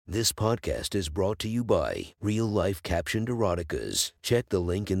This podcast is brought to you by Real Life Captioned Eroticas. Check the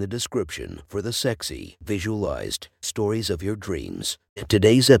link in the description for the sexy, visualized stories of your dreams.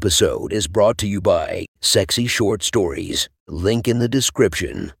 Today's episode is brought to you by Sexy Short Stories. Link in the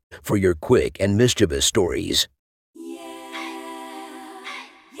description for your quick and mischievous stories.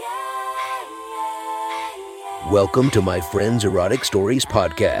 Welcome to my friend's Erotic Stories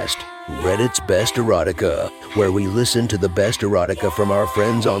podcast, Reddit's Best Erotica, where we listen to the best erotica from our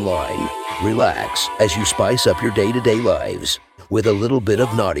friends online. Relax as you spice up your day-to-day lives with a little bit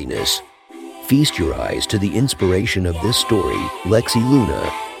of naughtiness. Feast your eyes to the inspiration of this story, Lexi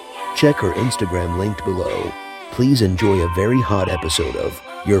Luna. Check her Instagram linked below. Please enjoy a very hot episode of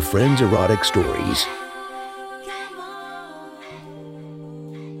Your Friend's Erotic Stories.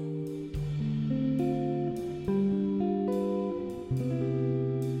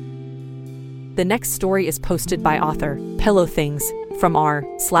 The next story is posted by author Pillow Things from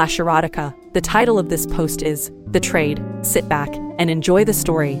r/erotica. The title of this post is The Trade. Sit back and enjoy the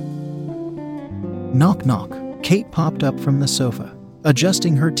story. Knock, knock. Kate popped up from the sofa,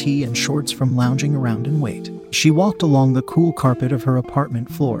 adjusting her tee and shorts from lounging around in wait. She walked along the cool carpet of her apartment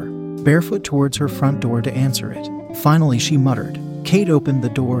floor, barefoot towards her front door to answer it. Finally, she muttered. Kate opened the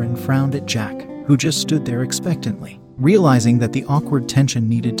door and frowned at Jack, who just stood there expectantly. Realizing that the awkward tension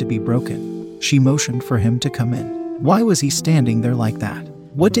needed to be broken, she motioned for him to come in. Why was he standing there like that?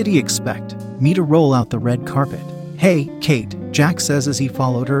 What did he expect? Me to roll out the red carpet? Hey, Kate, Jack says as he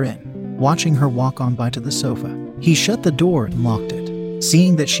followed her in, watching her walk on by to the sofa. He shut the door and locked it,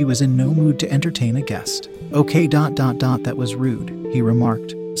 seeing that she was in no mood to entertain a guest. Okay, that was rude, he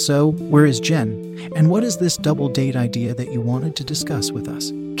remarked. So, where is Jen? And what is this double date idea that you wanted to discuss with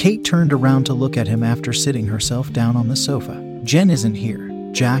us? Kate turned around to look at him after sitting herself down on the sofa. Jen isn't here,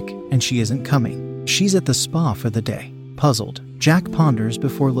 Jack, and she isn't coming. She's at the spa for the day. Puzzled, Jack ponders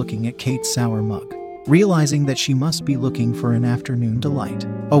before looking at Kate's sour mug, realizing that she must be looking for an afternoon delight.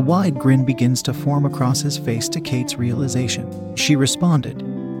 A wide grin begins to form across his face to Kate's realization. She responded,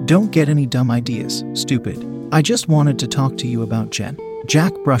 "Don't get any dumb ideas, stupid. I just wanted to talk to you about Jen."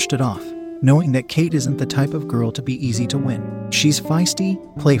 Jack brushed it off, knowing that Kate isn't the type of girl to be easy to win. She's feisty,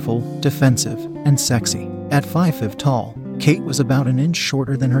 playful, defensive, and sexy. At 5'5" tall, Kate was about an inch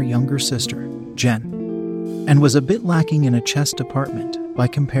shorter than her younger sister, Jen, and was a bit lacking in a chest department by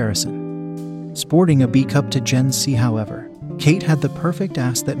comparison. Sporting a B cup to Jen's C, however, Kate had the perfect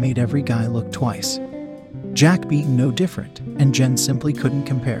ass that made every guy look twice. Jack being no different, and Jen simply couldn't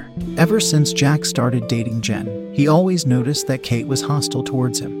compare. Ever since Jack started dating Jen, he always noticed that Kate was hostile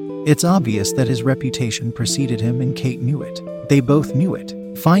towards him. It's obvious that his reputation preceded him, and Kate knew it. They both knew it.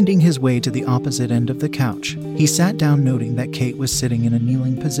 Finding his way to the opposite end of the couch, he sat down, noting that Kate was sitting in a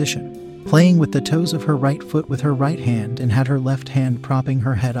kneeling position, playing with the toes of her right foot with her right hand and had her left hand propping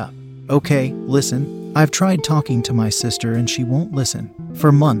her head up. Okay, listen, I've tried talking to my sister and she won't listen.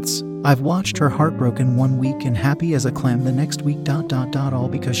 For months, I've watched her heartbroken one week and happy as a clam the next week, all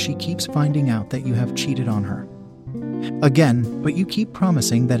because she keeps finding out that you have cheated on her again, but you keep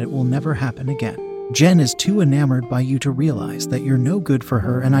promising that it will never happen again. Jen is too enamored by you to realize that you're no good for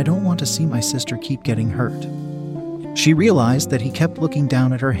her, and I don't want to see my sister keep getting hurt. She realized that he kept looking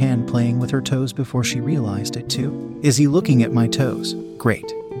down at her hand playing with her toes before she realized it too. Is he looking at my toes?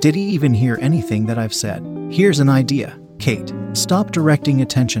 Great. Did he even hear anything that I've said? Here's an idea, Kate. Stop directing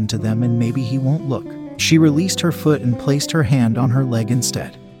attention to them and maybe he won't look. She released her foot and placed her hand on her leg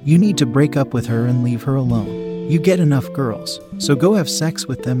instead. You need to break up with her and leave her alone. You get enough girls, so go have sex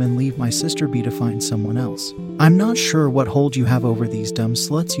with them and leave my sister be to find someone else. I'm not sure what hold you have over these dumb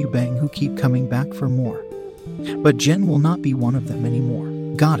sluts you bang who keep coming back for more. But Jen will not be one of them anymore.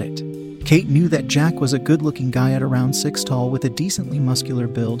 Got it. Kate knew that Jack was a good-looking guy at around 6 tall with a decently muscular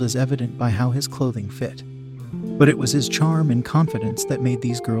build, as evident by how his clothing fit. But it was his charm and confidence that made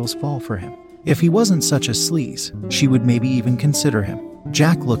these girls fall for him. If he wasn't such a sleaze, she would maybe even consider him.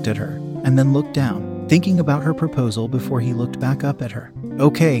 Jack looked at her, and then looked down, thinking about her proposal before he looked back up at her.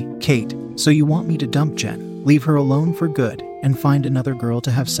 Okay, Kate, so you want me to dump Jen, leave her alone for good, and find another girl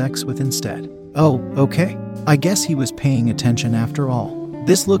to have sex with instead? Oh, okay. I guess he was paying attention after all.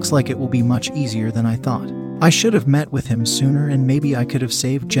 This looks like it will be much easier than I thought. I should have met with him sooner, and maybe I could have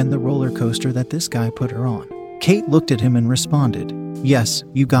saved Jen the roller coaster that this guy put her on. Kate looked at him and responded, Yes,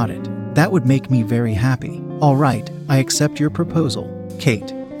 you got it. That would make me very happy. All right, I accept your proposal,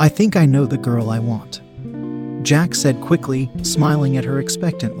 Kate. I think I know the girl I want. Jack said quickly, smiling at her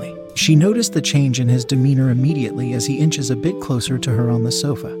expectantly. She noticed the change in his demeanor immediately as he inches a bit closer to her on the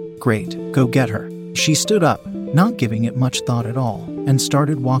sofa. Great, go get her. She stood up, not giving it much thought at all, and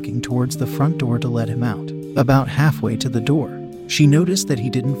started walking towards the front door to let him out. About halfway to the door, she noticed that he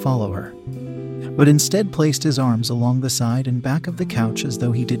didn't follow her, but instead placed his arms along the side and back of the couch as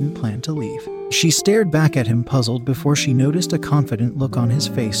though he didn't plan to leave. She stared back at him puzzled before she noticed a confident look on his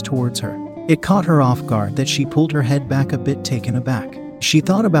face towards her. It caught her off guard that she pulled her head back a bit, taken aback. She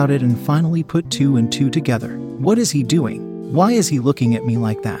thought about it and finally put 2 and 2 together. What is he doing? Why is he looking at me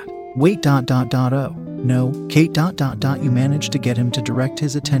like that? Wait, oh, no, Kate, you managed to get him to direct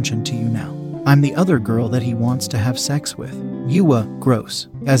his attention to you now. I'm the other girl that he wants to have sex with. You, gross.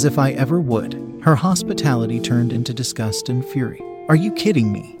 As if I ever would. Her hospitality turned into disgust and fury. Are you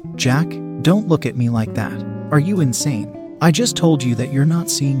kidding me? Jack, don't look at me like that. Are you insane? I just told you that you're not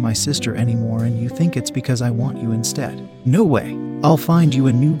seeing my sister anymore and you think it's because I want you instead. No way. I'll find you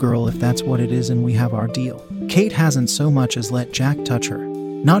a new girl if that's what it is and we have our deal. Kate hasn't so much as let Jack touch her.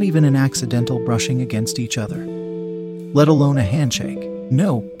 Not even an accidental brushing against each other. Let alone a handshake.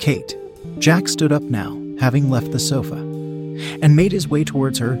 No, Kate. Jack stood up now, having left the sofa, and made his way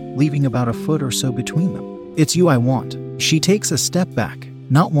towards her, leaving about a foot or so between them. It's you I want. She takes a step back,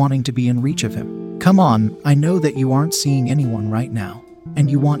 not wanting to be in reach of him. Come on, I know that you aren't seeing anyone right now, and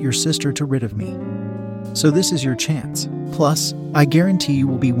you want your sister to rid of me. So this is your chance. Plus, I guarantee you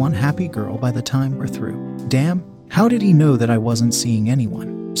will be one happy girl by the time we're through. Damn, how did he know that I wasn't seeing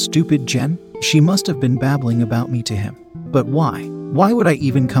anyone? Stupid Jen. She must have been babbling about me to him. But why? Why would I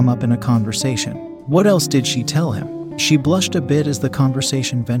even come up in a conversation? What else did she tell him? She blushed a bit as the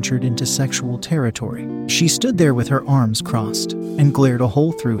conversation ventured into sexual territory. She stood there with her arms crossed and glared a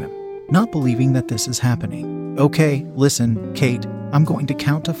hole through him, not believing that this is happening. Okay, listen, Kate, I'm going to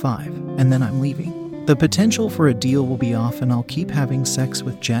count to 5, and then I'm leaving. The potential for a deal will be off and I'll keep having sex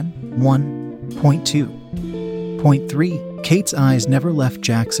with Jen. 1.2. Point 3. Kate's eyes never left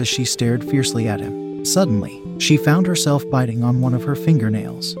Jack's as she stared fiercely at him. Suddenly, she found herself biting on one of her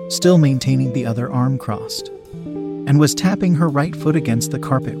fingernails, still maintaining the other arm crossed, and was tapping her right foot against the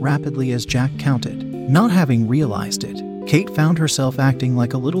carpet rapidly as Jack counted. Not having realized it, Kate found herself acting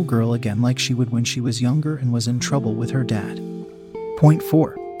like a little girl again, like she would when she was younger and was in trouble with her dad. Point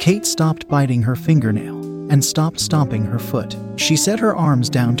 4. Kate stopped biting her fingernail and stopped stomping her foot. She set her arms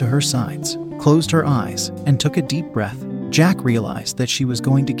down to her sides, closed her eyes, and took a deep breath. Jack realized that she was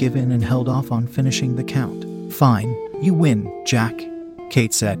going to give in and held off on finishing the count. Fine, you win, Jack,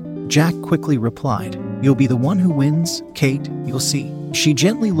 Kate said. Jack quickly replied, You'll be the one who wins, Kate, you'll see. She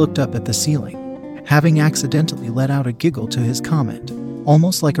gently looked up at the ceiling, having accidentally let out a giggle to his comment,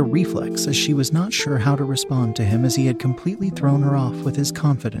 almost like a reflex, as she was not sure how to respond to him as he had completely thrown her off with his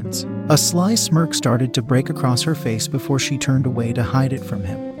confidence. A sly smirk started to break across her face before she turned away to hide it from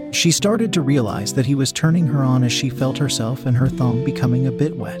him. She started to realize that he was turning her on as she felt herself and her thong becoming a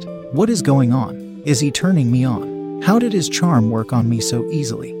bit wet. What is going on? Is he turning me on? How did his charm work on me so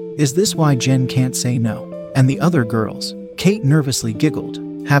easily? Is this why Jen can't say no? And the other girls? Kate nervously giggled,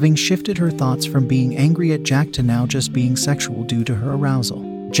 having shifted her thoughts from being angry at Jack to now just being sexual due to her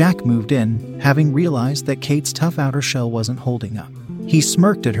arousal. Jack moved in, having realized that Kate's tough outer shell wasn't holding up. He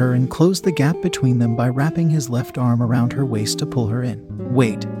smirked at her and closed the gap between them by wrapping his left arm around her waist to pull her in.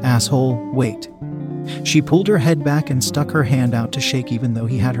 Wait, asshole, wait. She pulled her head back and stuck her hand out to shake even though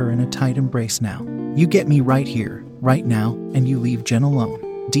he had her in a tight embrace now. You get me right here, right now, and you leave Jen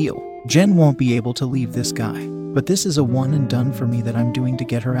alone. Deal. Jen won't be able to leave this guy, but this is a one and done for me that I'm doing to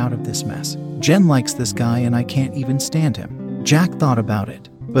get her out of this mess. Jen likes this guy and I can't even stand him. Jack thought about it,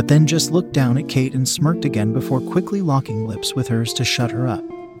 but then just looked down at Kate and smirked again before quickly locking lips with hers to shut her up.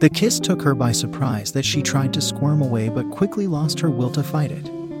 The kiss took her by surprise that she tried to squirm away but quickly lost her will to fight it,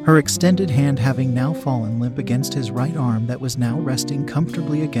 her extended hand having now fallen limp against his right arm that was now resting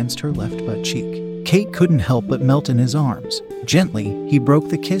comfortably against her left butt cheek. Kate couldn't help but melt in his arms. Gently, he broke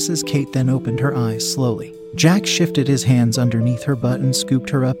the kiss as Kate then opened her eyes slowly. Jack shifted his hands underneath her butt and scooped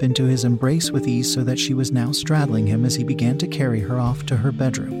her up into his embrace with ease so that she was now straddling him as he began to carry her off to her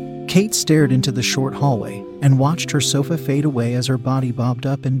bedroom. Kate stared into the short hallway and watched her sofa fade away as her body bobbed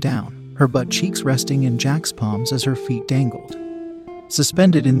up and down, her butt cheeks resting in Jack's palms as her feet dangled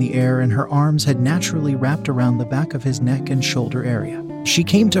suspended in the air, and her arms had naturally wrapped around the back of his neck and shoulder area. She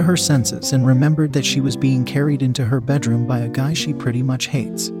came to her senses and remembered that she was being carried into her bedroom by a guy she pretty much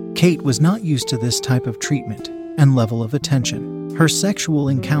hates. Kate was not used to this type of treatment and level of attention. Her sexual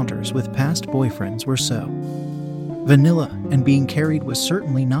encounters with past boyfriends were so vanilla, and being carried was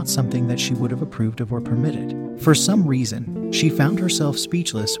certainly not something that she would have approved of or permitted. For some reason, she found herself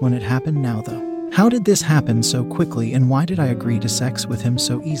speechless when it happened now though. How did this happen so quickly, and why did I agree to sex with him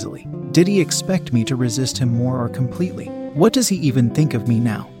so easily? Did he expect me to resist him more or completely? What does he even think of me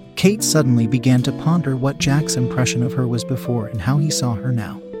now? Kate suddenly began to ponder what Jack's impression of her was before and how he saw her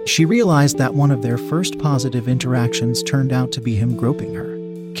now. She realized that one of their first positive interactions turned out to be him groping her,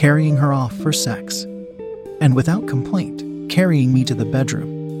 carrying her off for sex, and without complaint, carrying me to the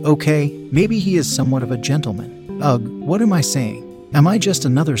bedroom. Okay, maybe he is somewhat of a gentleman. Ugh, what am I saying? Am I just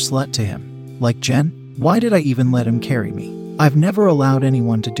another slut to him? Like Jen? Why did I even let him carry me? I've never allowed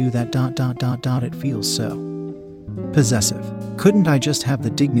anyone to do that ... It feels so possessive. Couldn't I just have the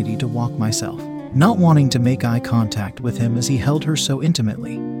dignity to walk myself? Not wanting to make eye contact with him as he held her so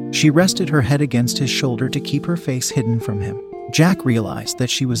intimately, she rested her head against his shoulder to keep her face hidden from him. Jack realized that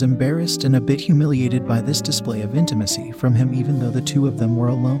she was embarrassed and a bit humiliated by this display of intimacy from him, even though the two of them were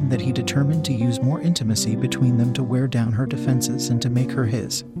alone, that he determined to use more intimacy between them to wear down her defenses and to make her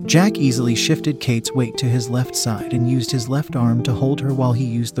his. Jack easily shifted Kate's weight to his left side and used his left arm to hold her while he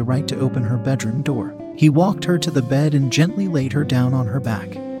used the right to open her bedroom door. He walked her to the bed and gently laid her down on her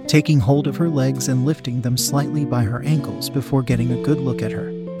back, taking hold of her legs and lifting them slightly by her ankles before getting a good look at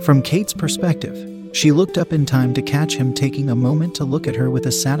her. From Kate's perspective, she looked up in time to catch him taking a moment to look at her with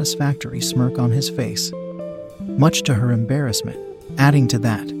a satisfactory smirk on his face, much to her embarrassment. Adding to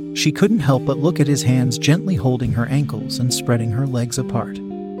that, she couldn't help but look at his hands gently holding her ankles and spreading her legs apart,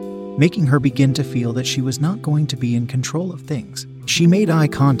 making her begin to feel that she was not going to be in control of things. She made eye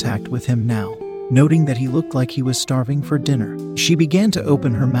contact with him now, noting that he looked like he was starving for dinner. She began to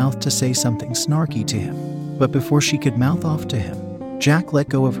open her mouth to say something snarky to him, but before she could mouth off to him, Jack let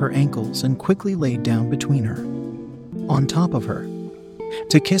go of her ankles and quickly laid down between her, on top of her,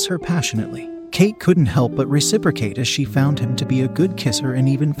 to kiss her passionately. Kate couldn't help but reciprocate as she found him to be a good kisser and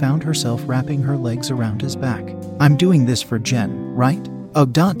even found herself wrapping her legs around his back. I'm doing this for Jen, right?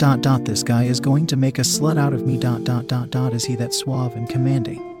 Ugh ... This guy is going to make a slut out of me ... Is he that suave and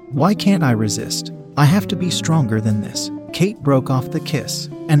commanding? Why can't I resist? I have to be stronger than this. Kate broke off the kiss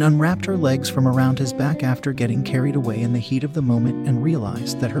and unwrapped her legs from around his back after getting carried away in the heat of the moment and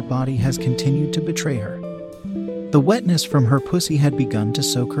realized that her body has continued to betray her. The wetness from her pussy had begun to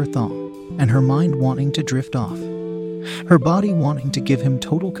soak her thong, and her mind wanting to drift off. Her body wanting to give him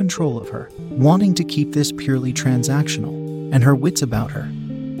total control of her, wanting to keep this purely transactional, and her wits about her.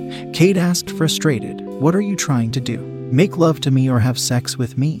 Kate asked, frustrated, "What are you trying to do? Make love to me or have sex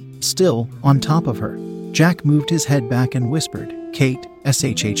with me?" Still on top of her, Jack moved his head back and whispered, "Kate,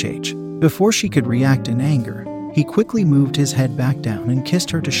 SHHH. Before she could react in anger, he quickly moved his head back down and kissed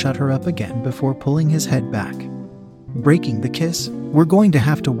her to shut her up again before pulling his head back, breaking the kiss. We're going to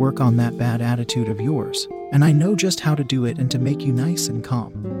have to work on that bad attitude of yours, and I know just how to do it and to make you nice and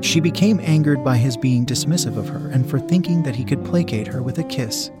calm." She became angered by his being dismissive of her and for thinking that he could placate her with a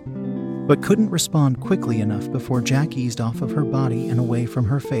kiss, but couldn't respond quickly enough before Jack eased off of her body and away from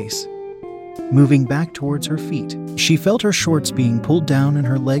her face. Moving back towards her feet, she felt her shorts being pulled down and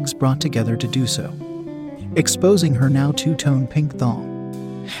her legs brought together to do so, exposing her now two-tone pink thong,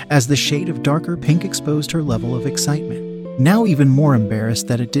 as the shade of darker pink exposed her level of excitement. Now even more embarrassed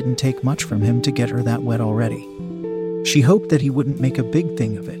that it didn't take much from him to get her that wet already, she hoped that he wouldn't make a big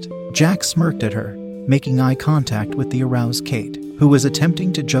thing of it. Jack smirked at her, making eye contact with the aroused Kate, who was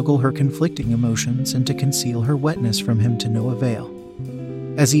attempting to juggle her conflicting emotions and to conceal her wetness from him to no avail.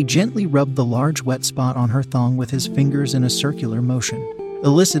 As he gently rubbed the large wet spot on her thong with his fingers in a circular motion,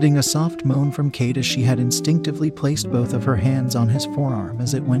 eliciting a soft moan from Kate as she had instinctively placed both of her hands on his forearm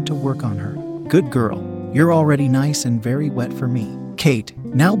as it went to work on her. "Good girl, you're already nice and very wet for me." Kate,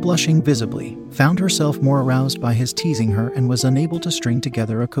 now blushing visibly, found herself more aroused by his teasing her and was unable to string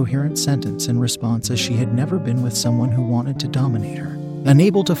together a coherent sentence in response, as she had never been with someone who wanted to dominate her.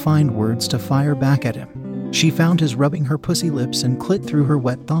 Unable to find words to fire back at him, she found his rubbing her pussy lips and clit through her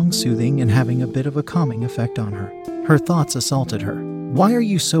wet thong, soothing and having a bit of a calming effect on her. Her thoughts assaulted her. Why are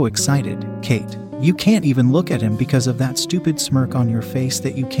you so excited, Kate? You can't even look at him because of that stupid smirk on your face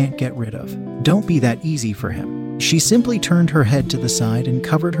that you can't get rid of. Don't be that easy for him. She simply turned her head to the side and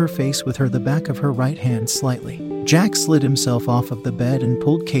covered her face with the back of her right hand slightly. Jack slid himself off of the bed and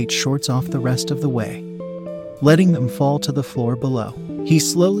pulled Kate's shorts off the rest of the way, letting them fall to the floor below. He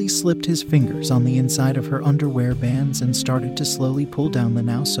slowly slipped his fingers on the inside of her underwear bands and started to slowly pull down the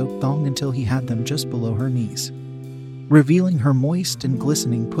now soaked thong until he had them just below her knees, revealing her moist and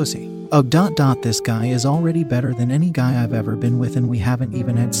glistening pussy. Ugh ... This guy is already better than any guy I've ever been with, and we haven't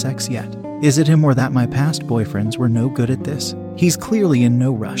even had sex yet. Is it him or that my past boyfriends were no good at this? He's clearly in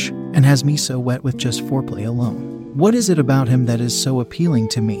no rush and has me so wet with just foreplay alone. What is it about him that is so appealing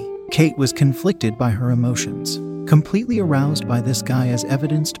to me? Kate was conflicted by her emotions, completely aroused by this guy as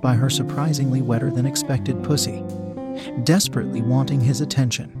evidenced by her surprisingly wetter than expected pussy, desperately wanting his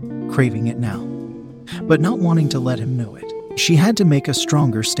attention, craving it now, but not wanting to let him know it. She had to make a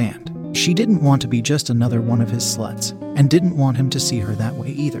stronger stand. She didn't want to be just another one of his sluts, and didn't want him to see her that way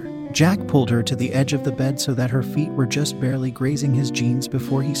either. Jack pulled her to the edge of the bed so that her feet were just barely grazing his jeans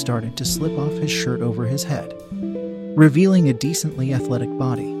before he started to slip off his shirt over his head, revealing a decently athletic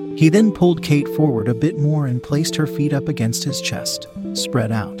body. He then pulled Kate forward a bit more and placed her feet up against his chest,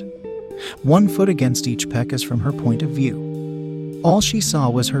 spread out, one foot against each pec as from her point of view. All she saw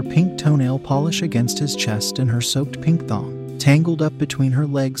was her pink toenail polish against his chest and her soaked pink thong, tangled up between her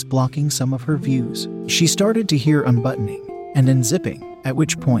legs, blocking some of her views. She started to hear unbuttoning and unzipping, at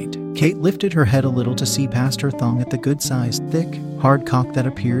which point, Kate lifted her head a little to see past her thong at the good-sized, thick, hard cock that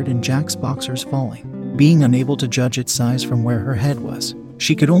appeared in Jack's boxers falling. Being unable to judge its size from where her head was,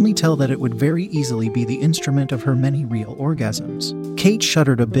 she could only tell that it would very easily be the instrument of her many real orgasms. Kate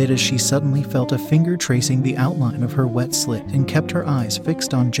shuddered a bit as she suddenly felt a finger tracing the outline of her wet slit and kept her eyes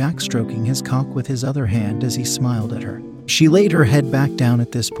fixed on Jack stroking his cock with his other hand as he smiled at her. She laid her head back down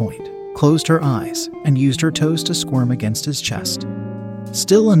at this point, closed her eyes, and used her toes to squirm against his chest.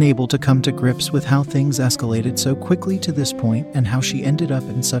 Still unable to come to grips with how things escalated so quickly to this point and how she ended up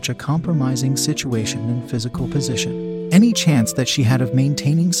in such a compromising situation and physical position. Any chance that she had of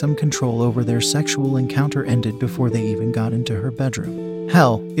maintaining some control over their sexual encounter ended before they even got into her bedroom.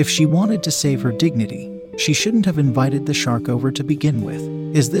 Hell, if she wanted to save her dignity, she shouldn't have invited the shark over to begin with.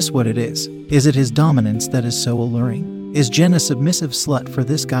 Is this what it is? Is it his dominance that is so alluring? Is Jen a submissive slut for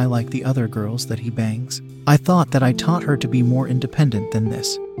this guy like the other girls that he bangs? I thought that I taught her to be more independent than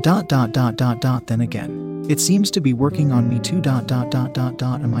this. ... Then again, it seems to be working on me too. ...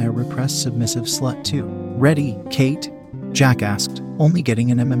 Am I a repressed submissive slut too? Ready, Kate? Jack asked, only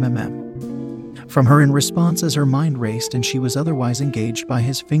getting an from her in response as her mind raced and she was otherwise engaged by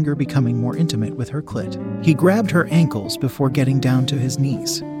his finger becoming more intimate with her clit. He grabbed her ankles before getting down to his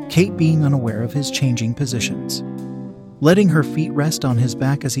knees, Kate being unaware of his changing positions. Letting her feet rest on his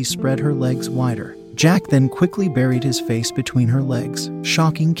back as he spread her legs wider, Jack then quickly buried his face between her legs,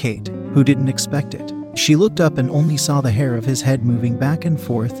 shocking Kate, who didn't expect it. She looked up and only saw the hair of his head moving back and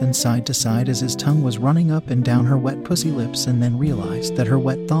forth and side to side as his tongue was running up and down her wet pussy lips, and then realized that her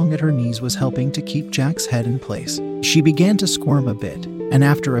wet thong at her knees was helping to keep Jack's head in place. She began to squirm a bit, and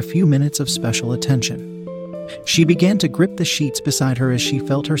after a few minutes of special attention, she began to grip the sheets beside her as she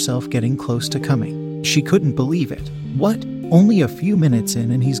felt herself getting close to coming. She couldn't believe it. What? Only a few minutes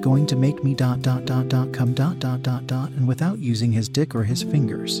in and he's going to make me ... come ... and without using his dick or his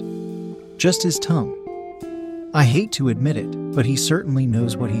fingers. Just his tongue. I hate to admit it, but he certainly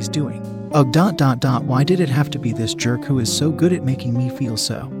knows what he's doing. Ugh ... Why did it have to be this jerk who is so good at making me feel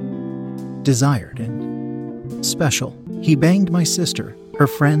so desired and special? He banged my sister, her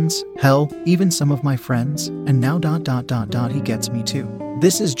friends, hell, even some of my friends, and now ... he gets me too.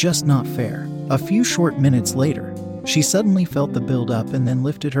 This is just not fair. A few short minutes later, she suddenly felt the build-up and then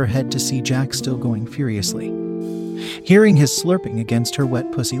lifted her head to see Jack still going furiously, hearing his slurping against her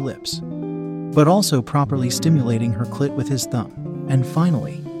wet pussy lips, but also properly stimulating her clit with his thumb. And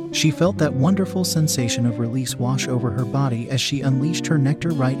finally, she felt that wonderful sensation of release wash over her body as she unleashed her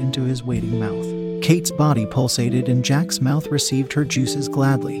nectar right into his waiting mouth. Kate's body pulsated and Jack's mouth received her juices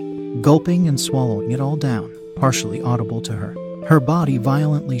gladly, gulping and swallowing it all down, partially audible to her. Her body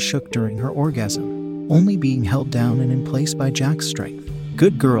violently shook during her orgasm, only being held down and in place by Jack's strength.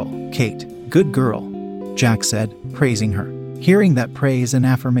 Good girl, Kate, good girl, Jack said, praising her. Hearing that praise and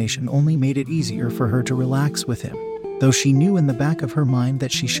affirmation only made it easier for her to relax with him, though she knew in the back of her mind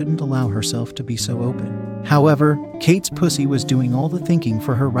that she shouldn't allow herself to be so open. However, Kate's pussy was doing all the thinking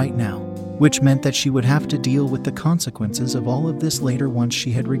for her right now, which meant that she would have to deal with the consequences of all of this later once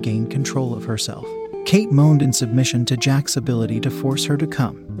she had regained control of herself. Kate moaned in submission to Jack's ability to force her to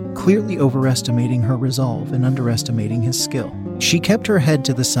come, clearly overestimating her resolve and underestimating his skill. She kept her head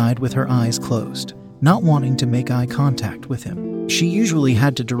to the side with her eyes closed, not wanting to make eye contact with him. She usually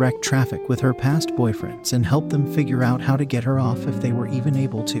had to direct traffic with her past boyfriends and help them figure out how to get her off if they were even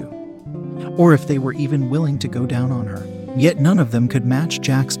able to, or if they were even willing to go down on her. Yet none of them could match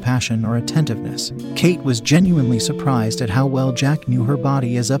Jack's passion or attentiveness. Kate was genuinely surprised at how well Jack knew her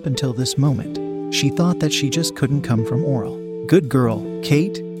body, as up until this moment, she thought that she just couldn't come from oral. Good girl,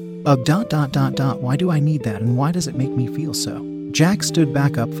 Kate. Ugh ... Why do I need that, and why does it make me feel so? Jack stood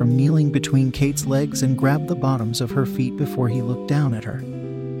back up from kneeling between Kate's legs and grabbed the bottoms of her feet before he looked down at her,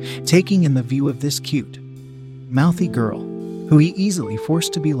 taking in the view of this cute, mouthy girl, who he easily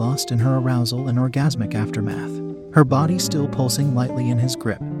forced to be lost in her arousal and orgasmic aftermath, her body still pulsing lightly in his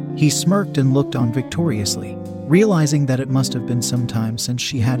grip. He smirked and looked on victoriously, realizing that it must have been some time since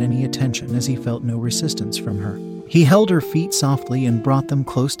she had any attention, as he felt no resistance from her. He held her feet softly and brought them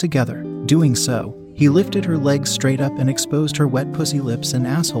close together. Doing so, he lifted her legs straight up and exposed her wet pussy lips and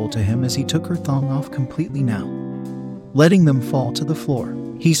asshole to him as he took her thong off completely now, letting them fall to the floor.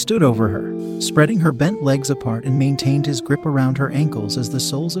 He stood over her, spreading her bent legs apart and maintained his grip around her ankles as the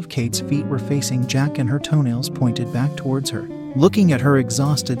soles of Kate's feet were facing Jack and her toenails pointed back towards her. Looking at her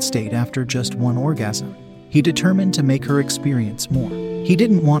exhausted state after just one orgasm, he determined to make her experience more. He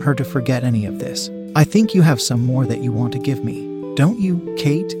didn't want her to forget any of this. "I think you have some more that you want to give me, don't you,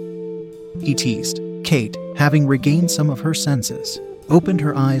 Kate?" he teased. Kate, having regained some of her senses, opened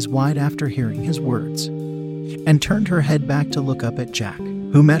her eyes wide after hearing his words, and turned her head back to look up at Jack,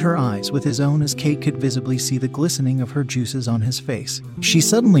 who met her eyes with his own as Kate could visibly see the glistening of her juices on his face. She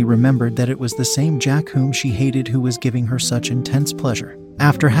suddenly remembered that it was the same Jack whom she hated who was giving her such intense pleasure.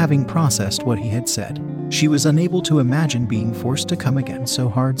 After having processed what he had said, she was unable to imagine being forced to come again so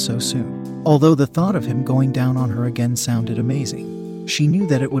hard so soon. Although the thought of him going down on her again sounded amazing, she knew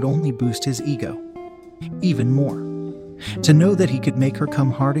that it would only boost his ego even more. To know that he could make her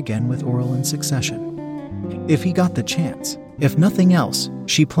come hard again with oral in succession, if he got the chance. If nothing else,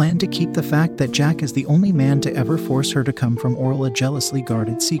 she planned to keep the fact that Jack is the only man to ever force her to come from oral a jealously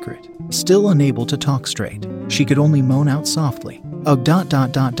guarded secret. Still unable to talk straight, she could only moan out softly,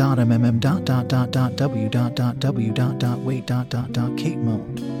 Kate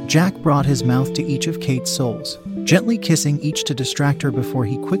moaned. Jack brought his mouth to each of Kate's soles, gently kissing each to distract her before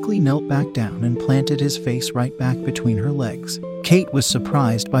he quickly knelt back down and planted his face right back between her legs. Kate was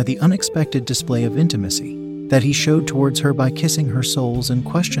surprised by the unexpected display of intimacy that he showed towards her by kissing her soles and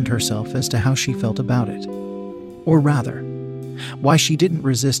questioned herself as to how she felt about it. Or rather, why she didn't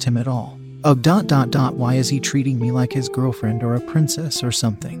resist him at all. Why is he treating me like his girlfriend or a princess or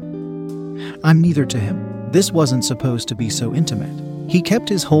something? I'm neither to him. This wasn't supposed to be so intimate. He kept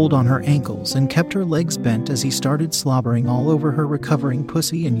his hold on her ankles and kept her legs bent as he started slobbering all over her recovering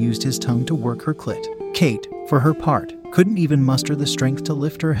pussy and used his tongue to work her clit. Kate, for her part, couldn't even muster the strength to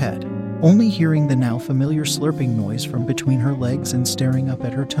lift her head, only hearing the now familiar slurping noise from between her legs and staring up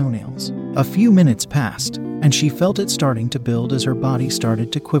at her toenails. A few minutes passed, and she felt it starting to build as her body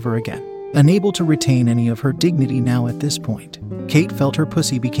started to quiver again. Unable to retain any of her dignity now at this point, Kate felt her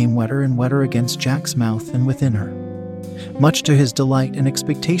pussy became wetter and wetter against Jack's mouth and within her, much to his delight and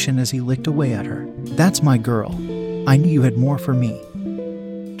expectation as he licked away at her. "That's my girl. I knew you had more for me,"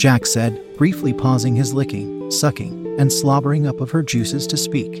 Jack said, briefly pausing his licking, sucking, and slobbering up of her juices to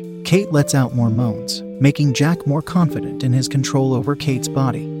speak. Kate lets out more moans, making Jack more confident in his control over Kate's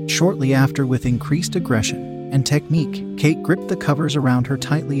body. Shortly after, with increased aggression and technique, Kate gripped the covers around her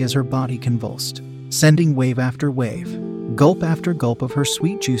tightly as her body convulsed, sending wave after wave, gulp after gulp of her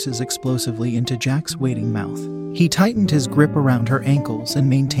sweet juices explosively into Jack's waiting mouth. He tightened his grip around her ankles and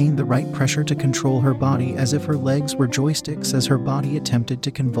maintained the right pressure to control her body as if her legs were joysticks as her body attempted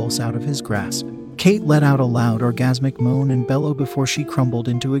to convulse out of his grasp. Kate let out a loud orgasmic moan and bellow before she crumbled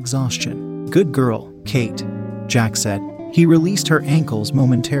into exhaustion. "Good girl, Kate," Jack said. He released her ankles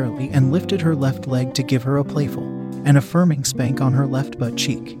momentarily and lifted her left leg to give her a playful and affirming spank on her left butt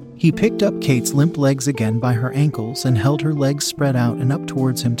cheek. He picked up Kate's limp legs again by her ankles and held her legs spread out and up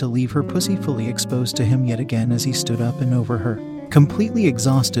towards him to leave her pussy fully exposed to him yet again as he stood up and over her, completely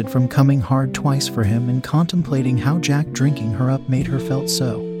exhausted from coming hard twice for him and contemplating how Jack drinking her up made her felt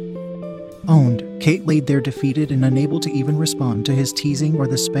so owned. Kate laid there defeated and unable to even respond to his teasing or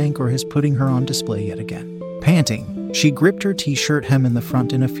the spank or his putting her on display yet again. Panting, she gripped her t-shirt hem in the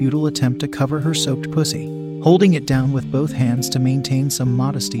front in a futile attempt to cover her soaked pussy, holding it down with both hands to maintain some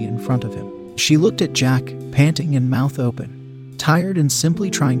modesty in front of him. She looked at Jack, panting and mouth open, tired and simply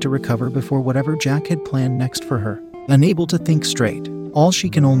trying to recover before whatever Jack had planned next for her. Unable to think straight, all she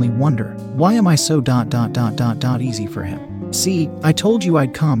can only wonder, why am I so easy for him? "See, I told you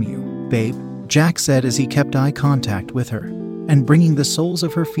I'd calm you, babe," Jack said as he kept eye contact with her, and bringing the soles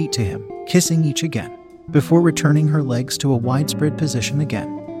of her feet to him, kissing each again, before returning her legs to a widespread position again.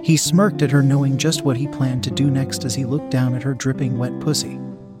 He smirked at her, knowing just what he planned to do next as he looked down at her dripping wet pussy,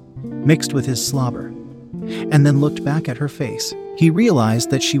 mixed with his slobber, and then looked back at her face. He realized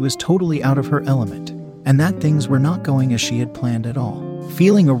that she was totally out of her element, and that things were not going as she had planned at all.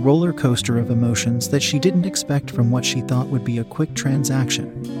 Feeling a roller coaster of emotions that she didn't expect from what she thought would be a quick transaction,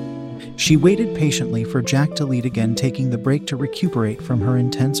 she waited patiently for Jack to lead again, taking the break to recuperate from her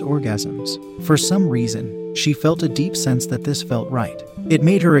intense orgasms. For some reason, she felt a deep sense that this felt right. It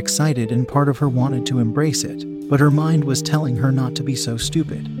made her excited and part of her wanted to embrace it, but her mind was telling her not to be so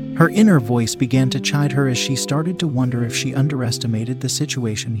stupid. Her inner voice began to chide her as she started to wonder if she underestimated the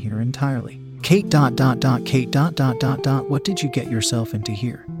situation here entirely. Kate ... What did you get yourself into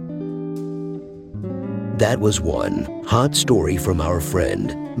here? That was one hot story from our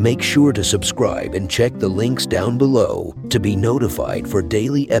friend. Make sure to subscribe and check the links down below to be notified for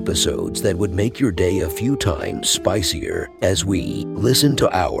daily episodes that would make your day a few times spicier as we listen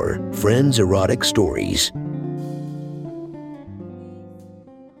to our friends' erotic stories.